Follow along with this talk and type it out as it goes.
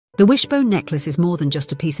The Wishbone necklace is more than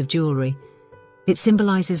just a piece of jewellery. It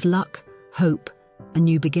symbolises luck, hope, and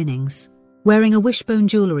new beginnings. Wearing a Wishbone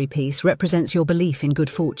jewellery piece represents your belief in good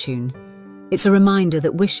fortune. It's a reminder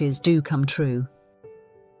that wishes do come true.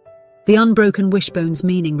 The unbroken Wishbone's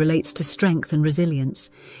meaning relates to strength and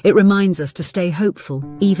resilience. It reminds us to stay hopeful,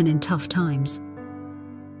 even in tough times.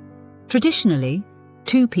 Traditionally,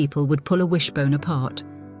 two people would pull a Wishbone apart,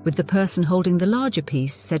 with the person holding the larger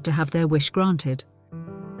piece said to have their wish granted.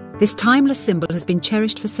 This timeless symbol has been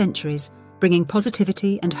cherished for centuries, bringing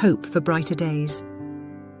positivity and hope for brighter days.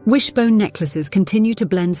 Wishbone necklaces continue to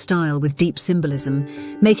blend style with deep symbolism,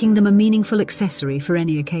 making them a meaningful accessory for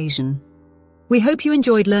any occasion. We hope you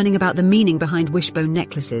enjoyed learning about the meaning behind Wishbone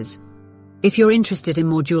necklaces. If you're interested in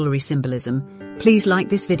more jewellery symbolism, please like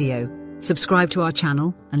this video, subscribe to our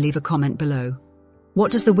channel, and leave a comment below.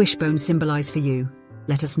 What does the Wishbone symbolise for you?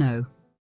 Let us know.